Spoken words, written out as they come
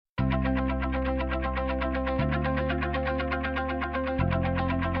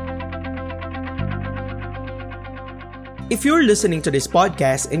If you're listening to this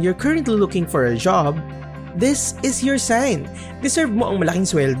podcast and you're currently looking for a job, this is your sign. Deserve mo ang malaking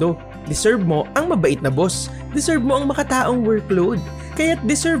sweldo. Deserve mo ang mabait na boss. Deserve mo ang makataong workload. Kaya't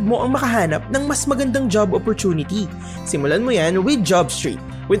deserve mo ang makahanap ng mas magandang job opportunity. Simulan mo yan with JobStreet.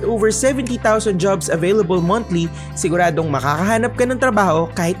 With over 70,000 jobs available monthly, siguradong makakahanap ka ng trabaho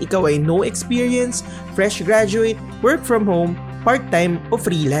kahit ikaw ay no experience, fresh graduate, work from home, part-time o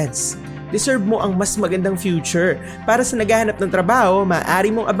freelance. Deserve mo ang mas magandang future. Para sa naghahanap ng trabaho,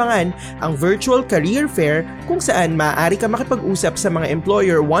 maaari mong abangan ang virtual career fair kung saan maaari ka makipag-usap sa mga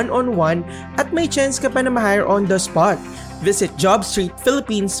employer one-on-one at may chance ka pa na ma-hire on the spot. Visit JobStreet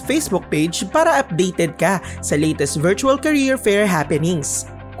Philippines Facebook page para updated ka sa latest virtual career fair happenings.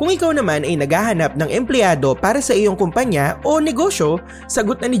 Kung ikaw naman ay naghahanap ng empleyado para sa iyong kumpanya o negosyo,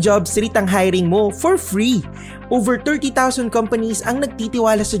 sagot na ni JobStreet ang hiring mo for free. Over 30,000 companies ang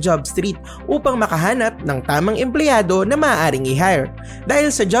nagtitiwala sa JobStreet upang makahanap ng tamang empleyado na maaaring i-hire.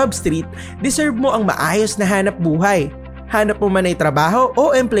 Dahil sa JobStreet, deserve mo ang maayos na hanap buhay. Hanap mo man ay trabaho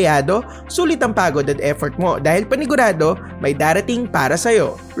o empleyado, sulit ang pagod at effort mo dahil panigurado may darating para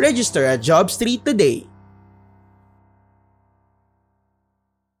sa'yo. Register at JobStreet today.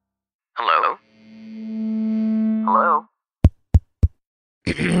 Hello? Hello?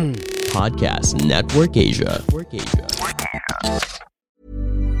 Podcast Network Asia.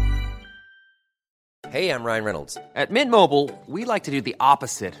 Hey, I'm Ryan Reynolds. At Mint Mobile, we like to do the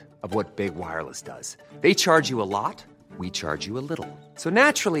opposite of what Big Wireless does. They charge you a lot, we charge you a little. So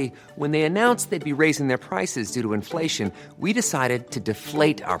naturally, when they announced they'd be raising their prices due to inflation, we decided to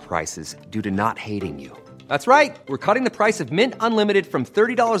deflate our prices due to not hating you. That's right. We're cutting the price of Mint Unlimited from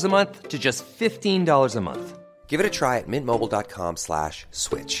 $30 a month to just $15 a month. Give it a try at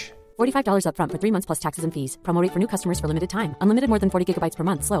mintmobile.com/switch. $45 up front for 3 months plus taxes and fees. Promo rate for new customers for limited time. Unlimited more than 40 gigabytes per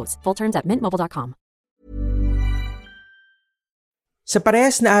month. Slows full terms at mintmobile.com. Sa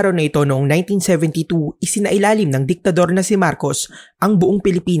parehas na araw na ito noong 1972, isinailalim ng diktador na si Marcos ang buong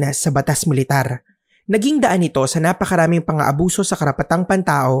Pilipinas sa batas militar. Naging daan ito sa napakaraming pang-aabuso sa karapatang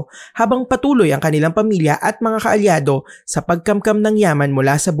pantao habang patuloy ang kanilang pamilya at mga kaalyado sa pagkamkam ng yaman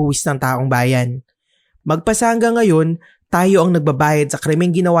mula sa buwis ng taong bayan. Magpasa hanggang ngayon, tayo ang nagbabayad sa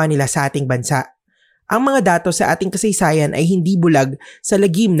krimeng ginawa nila sa ating bansa. Ang mga datos sa ating kasaysayan ay hindi bulag sa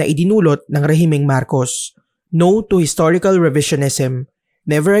lagim na idinulot ng rehimeng Marcos. No to historical revisionism.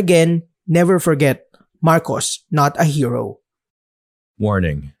 Never again, never forget, Marcos not a hero.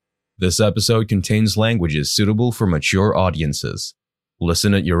 Warning. This episode contains languages suitable for mature audiences.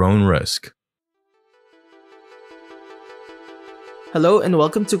 Listen at your own risk. Hello and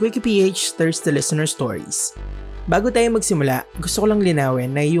welcome to Quickie PH Thirsty Listener Stories. Bago tayo magsimula, gusto ko lang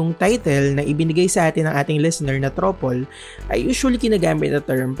linawin na yung title na ibinigay sa atin ng ating listener na Tropol ay usually kinagamit na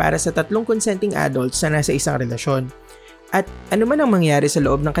term para sa tatlong consenting adults na nasa isang relasyon. At ano man ang mangyari sa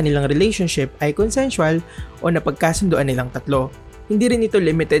loob ng kanilang relationship ay consensual o napagkasunduan nilang tatlo. Hindi rin ito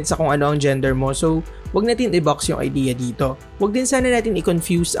limited sa kung ano ang gender mo, so wag natin i-box yung idea dito. Wag din sana natin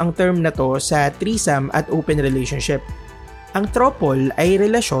i-confuse ang term na to sa threesome at open relationship. Ang throuple ay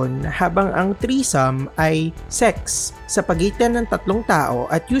relasyon habang ang threesome ay sex sa pagitan ng tatlong tao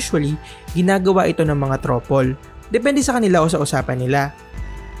at usually ginagawa ito ng mga throuple. Depende sa kanila o sa usapan nila.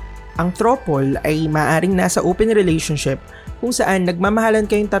 Ang throuple ay maaring nasa open relationship kung saan nagmamahalan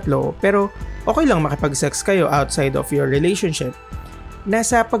kayong tatlo pero okay lang makipag-sex kayo outside of your relationship.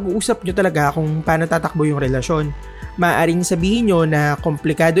 Nasa pag-uusap nyo talaga kung paano tatakbo yung relasyon. Maaring sabihin nyo na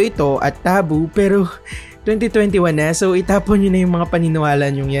komplikado ito at tabu pero 2021 na so itapon nyo na yung mga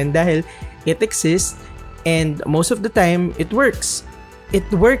paniniwala nyo yan dahil it exists and most of the time it works. It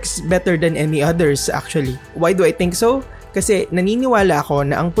works better than any others actually. Why do I think so? Kasi naniniwala ako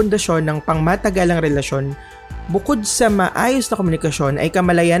na ang pundasyon ng pangmatagalang relasyon bukod sa maayos na komunikasyon ay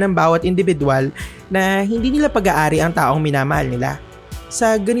kamalayan ng bawat individual na hindi nila pag-aari ang taong minamahal nila.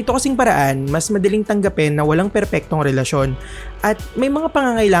 Sa ganito kasing paraan, mas madaling tanggapin na walang perpektong relasyon at may mga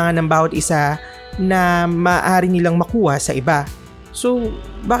pangangailangan ng bawat isa na maaari nilang makuha sa iba. So,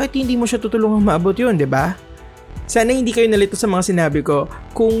 bakit hindi mo siya tutulungang maabot yun, diba? Sana hindi kayo nalito sa mga sinabi ko.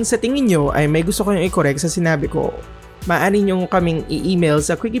 Kung sa tingin nyo ay may gusto kayong i-correct sa sinabi ko, maaari nyo kaming i-email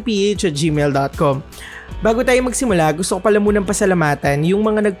sa quickieph@gmail.com. Bago tayo magsimula, gusto ko pala munang pasalamatan yung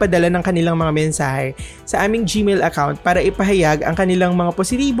mga nagpadala ng kanilang mga mensahe sa aming Gmail account para ipahayag ang kanilang mga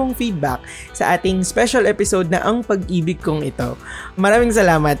positibong feedback sa ating special episode na Ang Pag-ibig Kong Ito. Maraming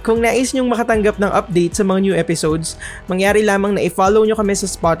salamat. Kung nais nyong makatanggap ng update sa mga new episodes, mangyari lamang na i-follow nyo kami sa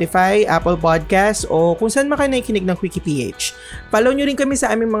Spotify, Apple Podcasts o kung saan man kayo nakikinig ng Quickie PH. Follow nyo rin kami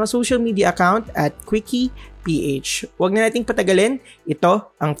sa aming mga social media account at Quickie PH. Huwag na nating patagalin, ito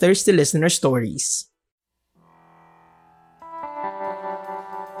ang Thirsty Listener Stories.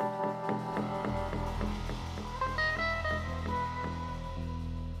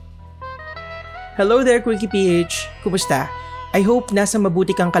 Hello there, Quickie PH. Kumusta? I hope nasa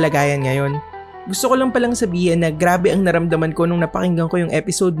mabuti kang kalagayan ngayon. Gusto ko lang palang sabihin na grabe ang naramdaman ko nung napakinggan ko yung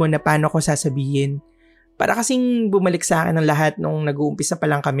episode mo na paano ko sasabihin. Para kasing bumalik sa akin ang lahat nung nag-uumpisa pa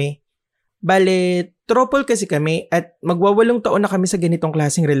lang kami. Bale, tropol kasi kami at magwawalong taon na kami sa ganitong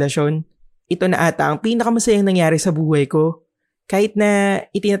klaseng relasyon. Ito na ata ang pinakamasayang nangyari sa buhay ko. Kahit na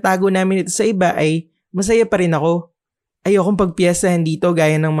itinatago namin ito sa iba ay masaya pa rin ako. Ayokong pagpiyasahan dito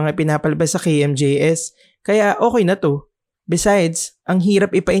gaya ng mga pinapalabas sa KMJS, kaya okay na to. Besides, ang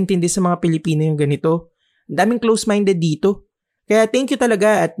hirap ipaintindi sa mga Pilipino yung ganito. Ang daming close-minded dito. Kaya thank you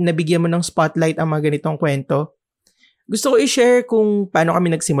talaga at nabigyan mo ng spotlight ang mga ganitong kwento. Gusto ko i-share kung paano kami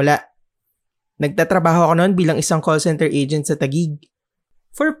nagsimula. Nagtatrabaho ako noon bilang isang call center agent sa Taguig.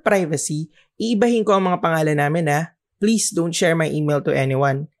 For privacy, iibahin ko ang mga pangalan namin ha. Please don't share my email to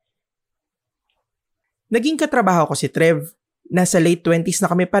anyone. Naging katrabaho ko si Trev. Nasa late 20s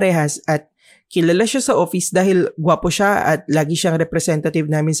na kami parehas at kilala siya sa office dahil gwapo siya at lagi siyang representative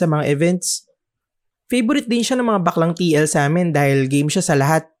namin sa mga events. Favorite din siya ng mga baklang TL sa amin dahil game siya sa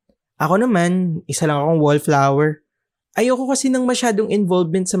lahat. Ako naman, isa lang akong wallflower. Ayoko kasi ng masyadong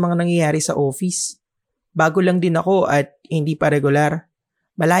involvement sa mga nangyayari sa office. Bago lang din ako at hindi pa regular.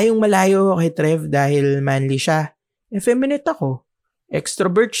 Malayong malayo ako kay Trev dahil manly siya. Effeminate ako.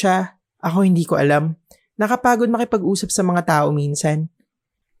 Extrovert siya. Ako hindi ko alam. Nakapagod makipag-usap sa mga tao minsan.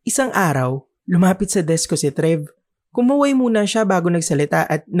 Isang araw, lumapit sa desk ko si Trev. Kumuway muna siya bago nagsalita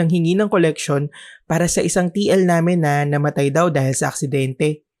at nanghingi ng collection para sa isang TL namin na namatay daw dahil sa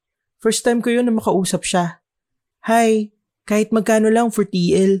aksidente. First time ko yun na makausap siya. Hi, kahit magkano lang for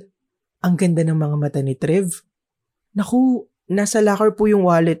TL. Ang ganda ng mga mata ni Trev. Naku, nasa locker po yung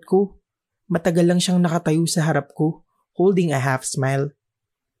wallet ko. Matagal lang siyang nakatayo sa harap ko, holding a half smile.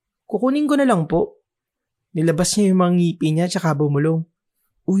 Kukunin ko na lang po. Nilabas niya yung mga ngipi niya tsaka bumulong.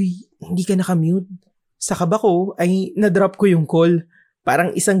 Uy, hindi ka nakamute. Sa kaba ko ay na-drop ko yung call.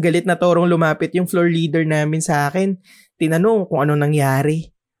 Parang isang galit na torong lumapit yung floor leader namin sa akin. Tinanong kung ano nangyari.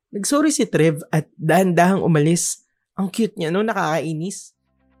 Nagsorry si Trev at dahan-dahang umalis. Ang cute niya no, nakakainis.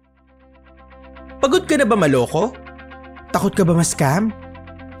 Pagod ka na ba maloko? Takot ka ba ma-scam?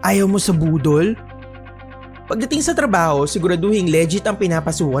 Ayaw mo sa budol? Pagdating sa trabaho, siguraduhin legit ang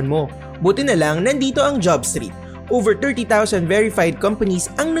pinapasukan mo. Buti na lang nandito ang JobStreet. Over 30,000 verified companies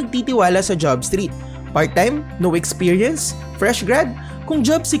ang nagtitiwala sa JobStreet. Part-time? No experience? Fresh grad? Kung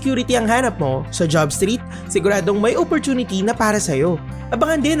job security ang hanap mo sa JobStreet, siguradong may opportunity na para sa'yo.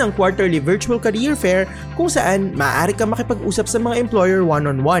 Abangan din ang quarterly virtual career fair kung saan maaari ka makipag-usap sa mga employer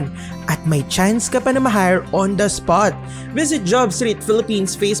one-on-one at may chance ka pa na ma-hire on the spot. Visit JobStreet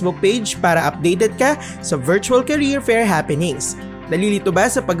Philippines Facebook page para updated ka sa virtual career fair happenings. Nalilito ba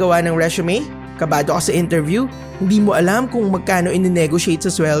sa paggawa ng resume? Kabado ka sa interview? Hindi mo alam kung magkano ine-negotiate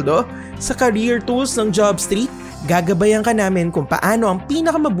sa sweldo? Sa career tools ng JobStreet, gagabayan ka namin kung paano ang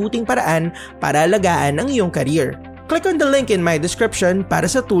pinakamabuting paraan para alagaan ang iyong career. Click on the link in my description para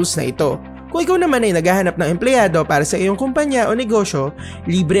sa tools na ito. Kung ikaw naman ay naghahanap ng empleyado para sa iyong kumpanya o negosyo,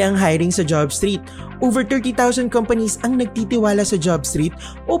 libre ang hiring sa JobStreet. Over 30,000 companies ang nagtitiwala sa JobStreet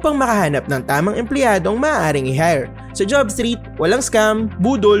upang makahanap ng tamang empleyadong maaaring i-hire. Sa JobStreet, walang scam,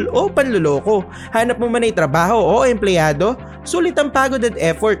 budol o panloloko. Hanap mo man ay trabaho o empleyado, sulit ang pagod at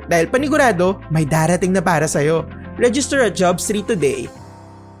effort dahil panigurado may darating na para sa'yo. Register at JobStreet today.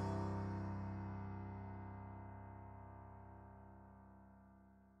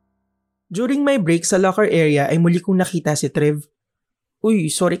 During my break sa locker area ay muli kong nakita si Trev.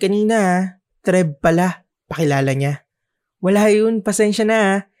 Uy, sorry kanina ha. Trev pala. Pakilala niya. Wala yun, pasensya na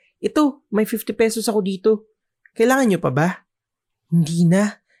ha. Ito, may 50 pesos ako dito. Kailangan niyo pa ba? Hindi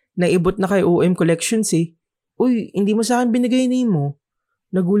na. Naibot na kay OM Collections eh. Uy, hindi mo sa akin binigay name mo.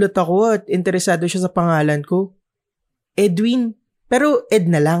 Nagulat ako at interesado siya sa pangalan ko. Edwin. Pero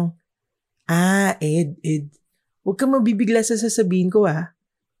Ed na lang. Ah, Ed. Huwag kang mabibigla sa sasabihin ko ha.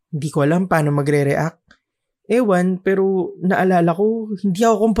 Hindi ko alam paano magre-react. Ewan, pero naalala ko, hindi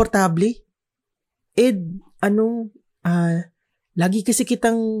ako komportable. Ed, lagi kasi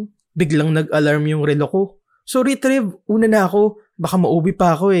kitang biglang nag-alarm yung relo ko. Sorry Trev, una na ako. Baka maubi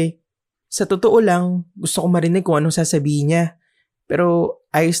pa ako eh. Sa totoo lang, gusto ko marinig kung anong sasabihin niya. Pero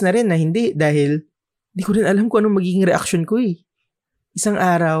ayos na rin na hindi dahil di ko rin alam kung anong magiging reaction ko eh. Isang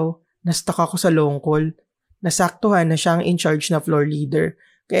araw, na-stuck ako sa long call. Nasaktuhan na siya ang in-charge na floor leader.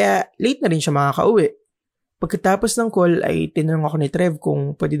 Kaya late na rin siya makakauwi. Pagkatapos ng call ay tinanong ako ni Trev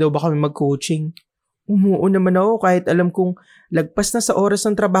kung pwede daw ba kami mag-coaching. Umuo naman ako kahit alam kong lagpas na sa oras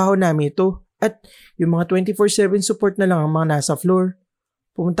ng trabaho namin ito at yung mga 24/7 support na lang ang mga nasa floor.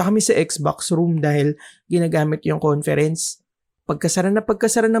 Pumunta kami sa Xbox room dahil ginagamit yung conference.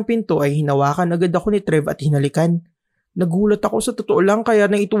 Pagkasara ng pinto ay hinawakan agad ako ni Trev at hinalikan. Nagulat ako sa totoo lang kaya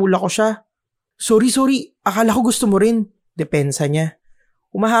naitulak ko siya. Sorry, akala ko gusto mo rin. Depensa niya.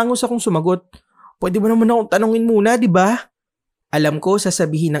 Humahangos akong sumagot. Pwede mo naman akong tanungin muna, di ba? Alam ko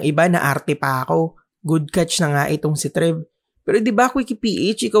sasabihin ng iba na arte pa ako. Good catch na nga itong si Trev. Pero di ba Quickie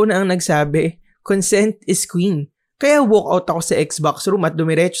PH, ikaw na ang nagsabi, consent is queen. Kaya walk out ako sa Xbox room at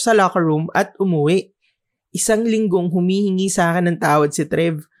dumiretso sa locker room at umuwi. 1 linggong humihingi sa akin ng tawad si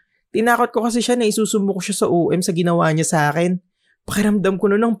Trev. Tinakot ko kasi siya na isusumbong ko siya sa OM sa ginawa niya sa akin. Pakiramdam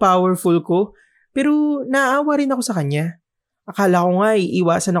ko noon ang powerful ko, pero naaawa rin ako sa kanya. Akala ko nga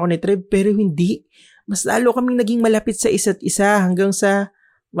iiwasan ako ni Trev pero hindi. Mas lalo kaming naging malapit sa isa't isa hanggang sa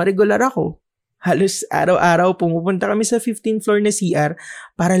maregular ako. Halos araw-araw pumupunta kami sa 15th floor na CR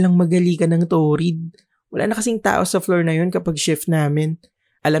para lang magalikan ng torrid. Wala na kasing tao sa floor na yun kapag shift namin.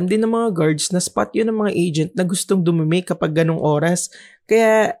 Alam din ng mga guards na spot yun ng mga agent na gustong dumumi kapag ganong oras.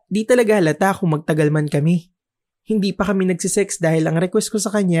 Kaya di talaga halata kung magtagal man kami. Hindi pa kami nagsisex dahil ang request ko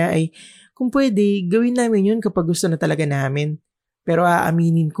sa kanya ay kung pwede gawin namin yun kapag gusto na talaga namin. Pero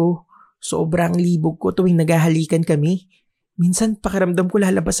aaminin ko, sobrang libog ko tuwing naghahalikan kami. Minsan pakiramdam ko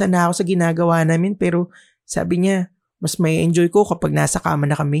lalabasan na ako sa ginagawa namin pero sabi niya mas may enjoy ko kapag nasa kama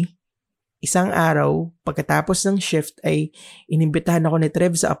na kami. Isang araw, pagkatapos ng shift ay inimbitahan ako ni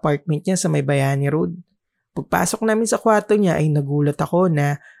Trev sa apartment niya sa may Bayani Road. Pagpasok namin sa kwarto niya ay nagulat ako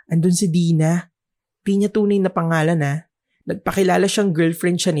na andun si Dina. Di niya tunay na pangalan na. Nagpakilala siyang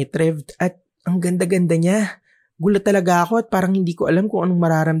girlfriend siya ni Trev at ang ganda-ganda niya. Gulat talaga ako at parang hindi ko alam kung anong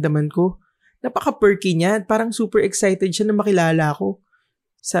mararamdaman ko. Napaka-perky niya at parang super excited siya na makilala ako.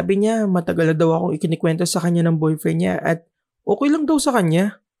 Sabi niya matagal na daw akong ikinikwento sa kanya ng boyfriend niya at okay lang daw sa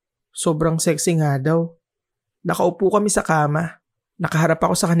kanya. Sobrang sexy nga daw. Nakaupo kami sa kama. Nakaharap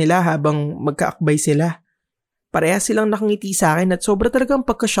ako sa kanila habang magkaakbay sila. Pareha silang nakangiti sa akin at sobra talagang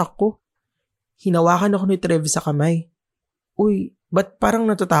pagka-shock ko. Hinawakan ako ni Trev sa kamay. Uy, ba't parang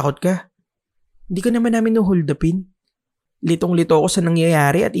natatakot ka? Hindi ka naman namin hold upin. Litong-lito ako sa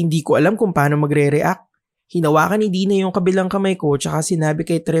nangyayari at hindi ko alam kung paano magre-react. Hinawakan ni Dina yung kabilang kamay ko tsaka sinabi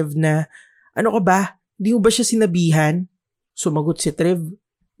kay Trev na, ano ka ba? Di mo ba siya sinabihan? Sumagot si Trev.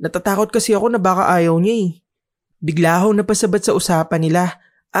 Natatakot kasi ako na baka ayaw niya eh. Bigla akong napasabat sa usapan nila.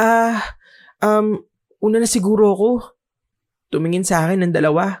 Una na siguro ako. Tumingin sa akin ng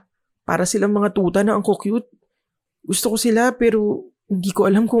dalawa. Para silang mga tuta na ang cute. Gusto ko sila pero hindi ko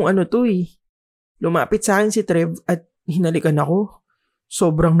alam kung ano to eh. Lumapit sa akin si Trev at hinalikan ako.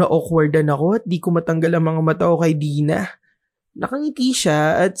 Sobrang na-awkwardan ako at di ko matanggal ang mga mata ko kay Dina. Nakangiti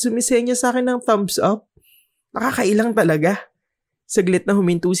siya at sumisenya sa akin ng thumbs up. Nakakailang talaga. Saglit na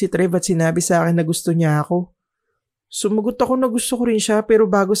huminto si Trev at sinabi sa akin na gusto niya ako. Sumagot ako na gusto ko rin siya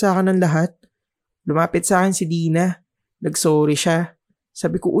pero bago sa akin ang lahat. Lumapit sa akin si Dina. Nag-sorry siya.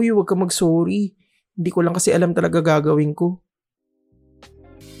 Sabi ko, uy, huwag ka mag-sorry. Hindi ko lang kasi alam talaga gagawin ko.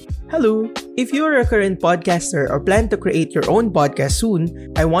 Hello! If you are a current podcaster or plan to create your own podcast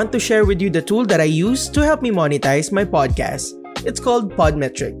soon, I want to share with you the tool that I use to help me monetize my podcast. It's called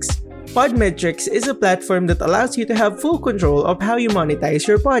Podmetrics. Podmetrics is a platform that allows you to have full control of how you monetize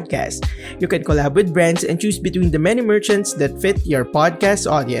your podcast. You can collab with brands and choose between the many merchants that fit your podcast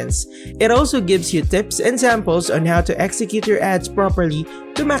audience. It also gives you tips and samples on how to execute your ads properly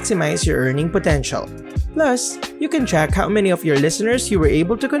to maximize your earning potential. Plus, you can track how many of your listeners you were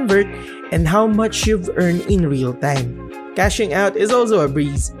able to convert and how much you've earned in real time. Cashing out is also a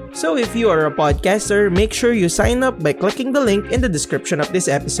breeze. So if you are a podcaster, make sure you sign up by clicking the link in the description of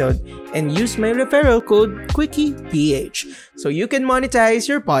this episode and use my referral code QuickiePH so you can monetize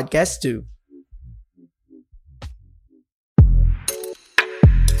your podcast too.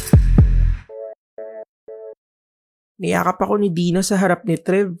 Niyakap ako ni Dina sa harap ni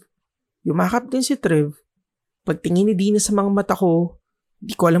Trev. Yumakap din si Trev. Pagtingin ni Dina sa mga mata ko,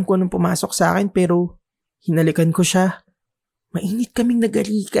 di ko alam kung anong pumasok sa akin pero hinalikan ko siya. Mainit kaming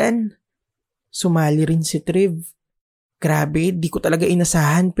nagalikan. Sumali rin si Trev. Grabe, di ko talaga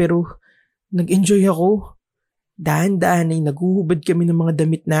inasahan pero nag-enjoy ako. Dahan-dahan ay naguhubad kami ng mga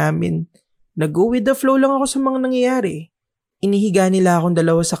damit namin. Nag-go with the flow lang ako sa mga nangyayari. Inihiga nila akong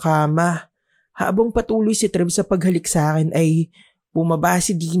dalawa sa kama. Habang patuloy si Trev sa paghalik sa akin ay bumaba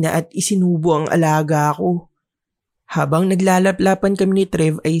si Dina at isinubo ang alaga ko. Habang naglalaplapan kami ni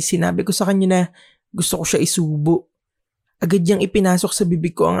Trev ay sinabi ko sa kanya na gusto ko siya isubo. Agad niyang ipinasok sa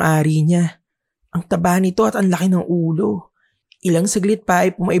bibig ko ang ari niya. Ang taba nito at ang laki ng ulo. Ilang saglit pa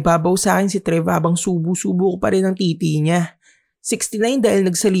ay pumaibabaw sa akin si Trev habang subo-subo ko pa rin ang titi niya. 69 dahil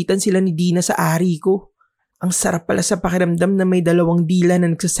nagsalitan sila ni Dina sa ari ko. Ang sarap pala sa pakiramdam na may 2 dila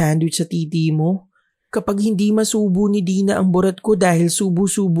na nagsasandwich sa titi mo. Kapag hindi masubo ni Dina ang burat ko dahil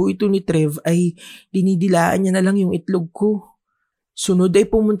subo-subo ito ni Trev ay dinidilaan niya na lang yung itlog ko. Sunod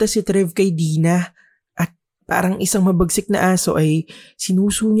ay pumunta si Trev kay Dina at parang isang mabagsik na aso ay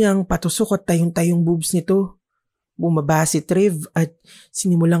sinuso niya ang patusok at tayong-tayong boobs nito. Bumaba si Trev at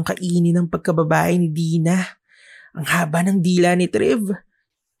sinimulang kainin ang pagkababae ni Dina. Ang haba ng dila ni Trev.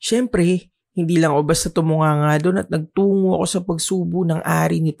 Siyempre, hindi lang ako basta tumunganga doon at nagtungo ako sa pagsubo ng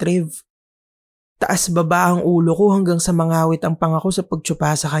ari ni Trev. Taas baba ang ulo ko hanggang sa mangawit ang pangako sa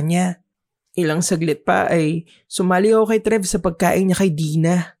pagtsupa sa kanya. Ilang saglit pa ay sumali ako kay Trev sa pagkain niya kay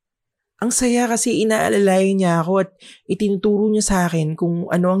Dina. Ang saya kasi inaalalayan niya ako at itinuturo niya sa akin kung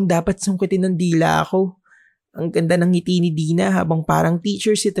ano ang dapat sungkitin ng dila ako. Ang ganda ng ngiti ni Dina habang parang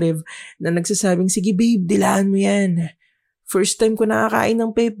teacher si Trev na nagsasabing, sige babe, dilaan mo yan. First time ko nakakain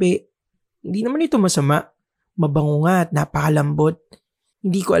ng pepe. Hindi naman ito masama. Mabango nga at napakalambot.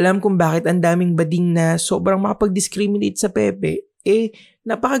 Hindi ko alam kung bakit ang daming bading na sobrang makapag-discriminate sa pepe.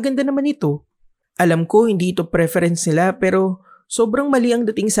 Napakaganda naman ito. Alam ko hindi ito preference nila pero sobrang mali ang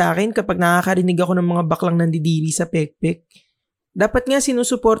dating sa akin kapag nakakarinig ako ng mga baklang nandidiri sa pekpek. Dapat nga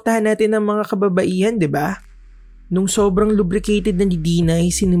sinusuportahan natin ang mga kababaihan, di ba? Nung sobrang lubricated na ni Dina ay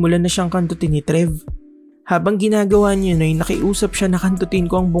sinimulan na siyang kantutin ni Trev. Habang ginagawa niya na nakiusap siya na kantutin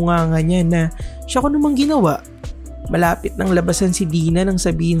ko ang bunganga niya na siya ko namang ginawa. Malapit nang labasan si Dina nang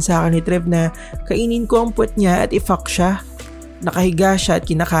sabihin sa akin ni Trev na kainin ko ang puwet niya at i-fuck siya. Nakahiga siya at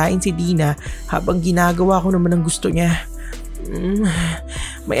kinakain si Dina habang ginagawa ko naman ang gusto niya.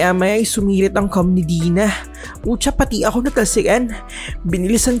 Maya-maya ay sumirit ang cum ni Dina. Utsa pati ako natalsikan.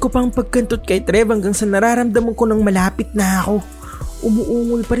 Binilisan ko pang pagkantot kay Trev hanggang sa nararamdaman ko nang malapit na ako.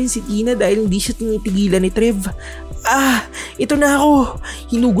 Umuungol pa rin si Dina dahil hindi siya tinitigilan ni Trev. Ito na ako.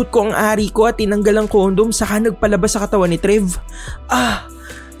 Hinugot ko ang ari ko at tinanggal ang kondom saka nagpalabas sa katawan ni Trev.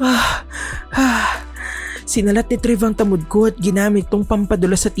 Sinalat ni Trev ang tamod ko at ginamit tong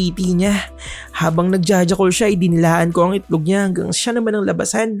pampadula sa titi niya. Habang nagjajakol siya, idinilaan ko ang itlog niya hanggang siya naman ang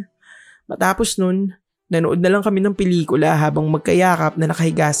labasan. Matapos nun, nanood na lang kami ng pelikula habang magkayakap na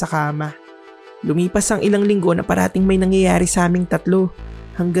nakahiga sa kama. Lumipas ang ilang linggo na parating may nangyayari sa aming tatlo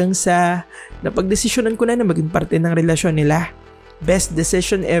hanggang sa napagdesisyonan ko na maging parte ng relasyon nila. Best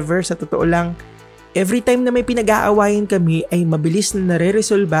decision ever sa totoo lang. Every time na may pinag-aawayan kami ay mabilis na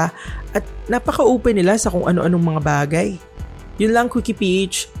nare-resolba at napaka-open nila sa kung ano-anong mga bagay. Yun lang, Quickie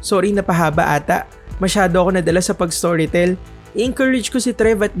PH. Sorry na pahaba ata. Masyado ako nadala sa pag-storytell. I-encourage ko si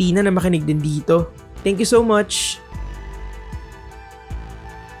Trev at Dina na makinig din dito. Thank you so much.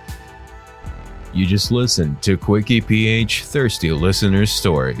 You just listened to Quickie PH Thirsty Listener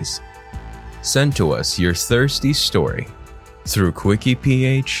Stories. Send to us your thirsty story through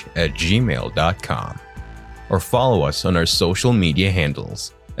quickieph@gmail.com or follow us on our social media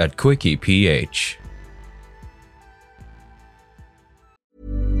handles at quickieph.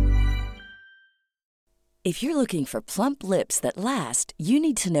 If you're looking for plump lips that last, you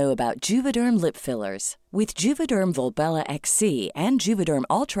need to know about Juvederm lip fillers. With Juvederm Volbella XC and Juvederm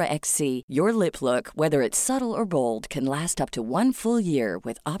Ultra XC, your lip look, whether it's subtle or bold, can last up to 1 full year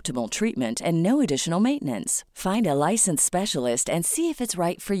with optimal treatment and no additional maintenance. Find a licensed specialist and see if it's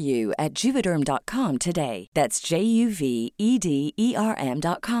right for you at Juvederm.com today. That's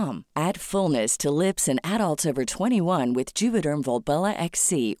JUVEDERM.com. Add fullness to lips in adults over 21 with Juvederm Volbella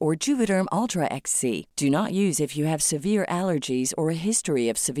XC or Juvederm Ultra XC. Do not use if you have severe allergies or a history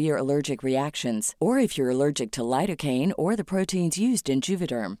of severe allergic reactions, or if you're allergic to lidocaine or the proteins used in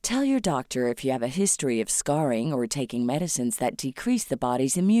Juvederm. Tell your doctor if you have a history of scarring or taking medicines that decrease the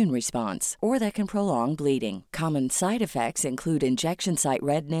body's immune response or that can prolong bleeding. Common side effects include injection site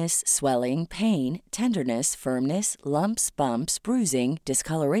redness, swelling, pain, tenderness, firmness, lumps, bumps, bruising,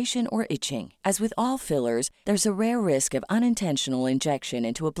 discoloration, or itching. As with all fillers, there's a rare risk of unintentional injection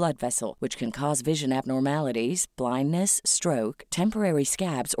into a blood vessel, which can cause vision abnormalities, blindness, stroke, temporary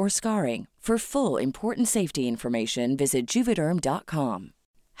scabs, or scarring. For full important safety information, visit Juvederm.com.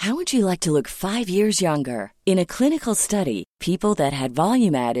 How would you like to look 5 years younger? In a clinical study, people that had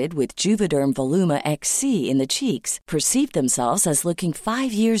volume added with Juvederm Voluma XC in the cheeks perceived themselves as looking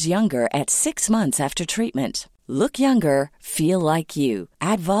 5 years younger at 6 months after treatment. Look younger, feel like you.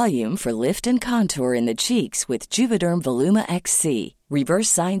 Add volume for lift and contour in the cheeks with Juvederm Voluma XC.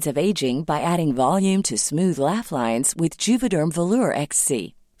 Reverse signs of aging by adding volume to smooth laugh lines with Juvederm Volure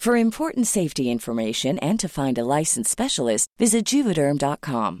XC. For important safety information and to find a licensed specialist, visit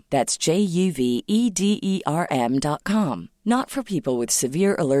Juvederm.com. That's JUVEDERM.com. Not for people with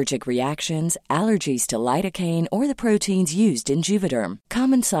severe allergic reactions, allergies to lidocaine, or the proteins used in Juvederm.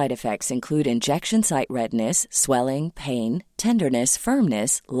 Common side effects include injection site redness, swelling, pain, tenderness,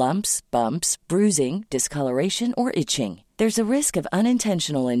 firmness, lumps, bumps, bruising, discoloration, or itching. There's a risk of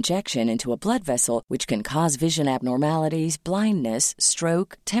unintentional injection into a blood vessel, which can cause vision abnormalities, blindness,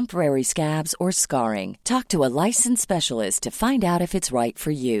 stroke, temporary scabs, or scarring. Talk to a licensed specialist to find out if it's right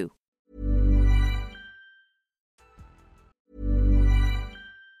for you.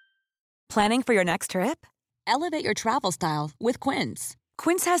 Planning for your next trip? Elevate your travel style with Quince.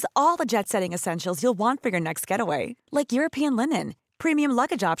 Quince has all the jet-setting essentials you'll want for your next getaway, like European linen, premium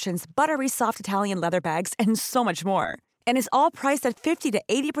luggage options, buttery soft Italian leather bags, and so much more. And is all priced at 50 to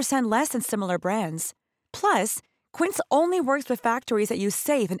 80% less than similar brands. Plus, Quince only works with factories that use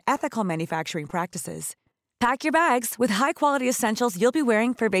safe and ethical manufacturing practices. Pack your bags with high-quality essentials you'll be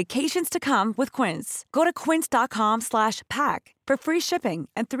wearing for vacations to come with Quince. Go to quince.com/pack for free shipping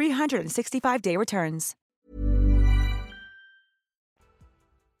and 365-day returns.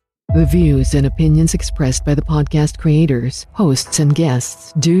 The views and opinions expressed by the podcast creators, hosts, and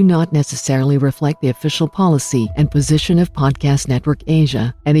guests do not necessarily reflect the official policy and position of Podcast Network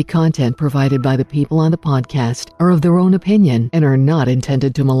Asia. Any content provided by the people on the podcast are of their own opinion and are not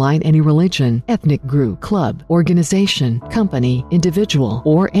intended to malign any religion, ethnic group, club, organization, company, individual,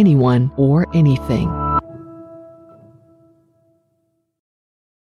 or anyone or anything.